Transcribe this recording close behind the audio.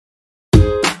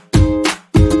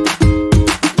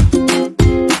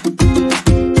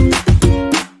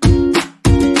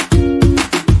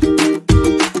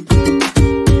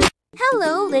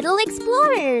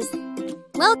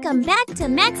Welcome back to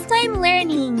Max Time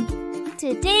Learning.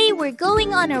 Today we're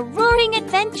going on a roaring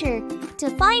adventure to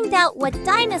find out what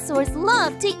dinosaurs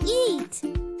love to eat.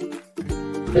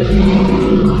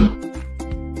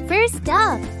 First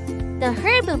up, the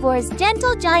herbivores,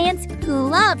 gentle giants who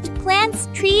loved plants,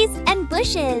 trees, and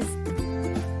bushes.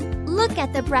 Look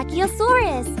at the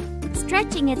brachiosaurus,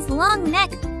 stretching its long neck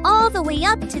all the way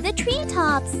up to the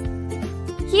treetops.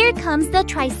 Here comes the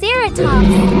triceratops.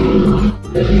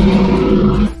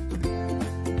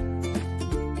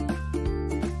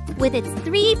 With its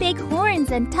 3 big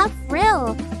horns and tough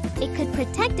frill, it could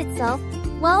protect itself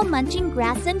while munching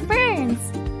grass and ferns.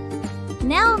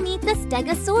 Now meet the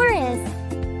stegosaurus.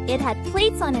 It had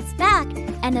plates on its back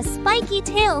and a spiky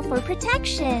tail for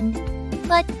protection.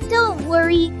 But don't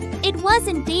worry, it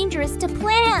wasn't dangerous to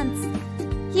plants.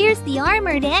 Here's the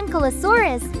armored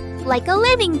ankylosaurus, like a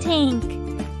living tank.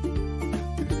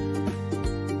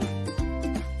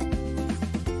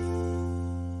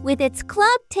 With its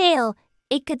clubbed tail,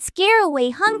 it could scare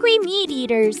away hungry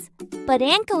meat-eaters. But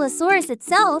Ankylosaurus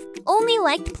itself only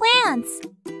liked plants.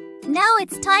 Now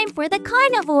it's time for the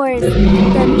carnivores,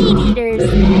 the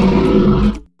meat-eaters.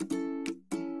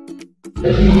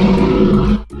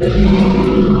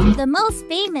 The most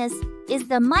famous is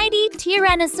the mighty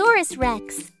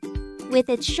Tyrannosaurusrex. With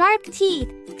its sharp teeth,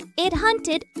 it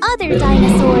hunted other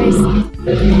dinosaurs.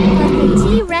 But the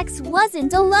T-Rex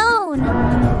wasn't alone.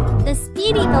 The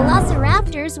speedy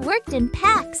velociraptors worked in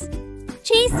packs,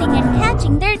 chasing and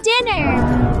catching their dinner.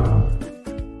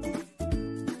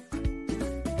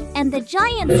 And the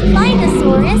giant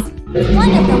Spinosaurus,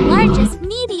 one of the largest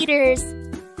meat-eaters,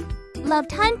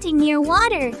 loved hunting near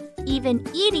water, even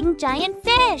eating giant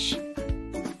fish.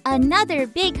 Another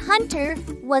big hunter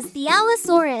was the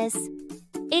Allosaurus.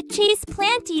 It chased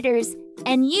plant-eaters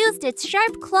and used its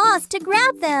sharp claws to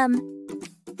grab them.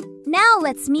 Now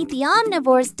let's meet the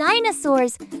omnivores,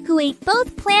 dinosaurs, who ate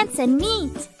both plants and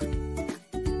meat.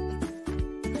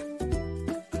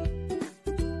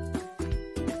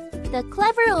 The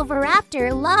clever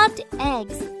oviraptor loved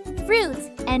eggs, fruits,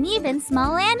 and even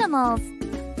small animals.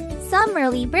 Some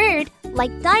early bird,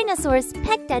 like dinosaurs,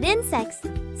 pecked at insects,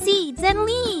 seeds, and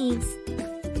leaves.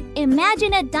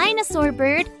 Imagine a dinosaur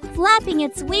bird flapping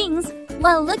its wings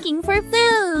while looking for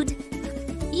food.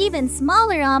 Even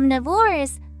smaller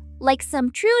omnivores, like some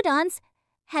troodons,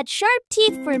 had sharp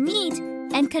teeth for meat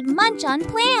and could munch on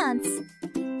plants.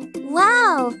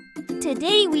 Wow!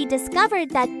 Today we discovered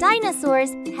that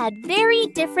dinosaurs had very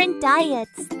different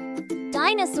diets.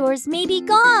 Dinosaurs may be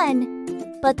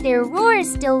gone, but their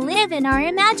roars still live in our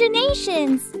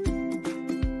imaginations.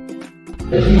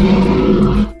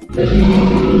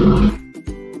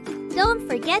 Don't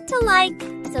forget to like,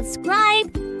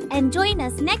 subscribe, and join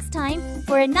us next time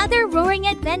for another roaring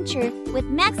adventure with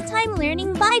Max Time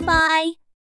Learning. Bye-bye!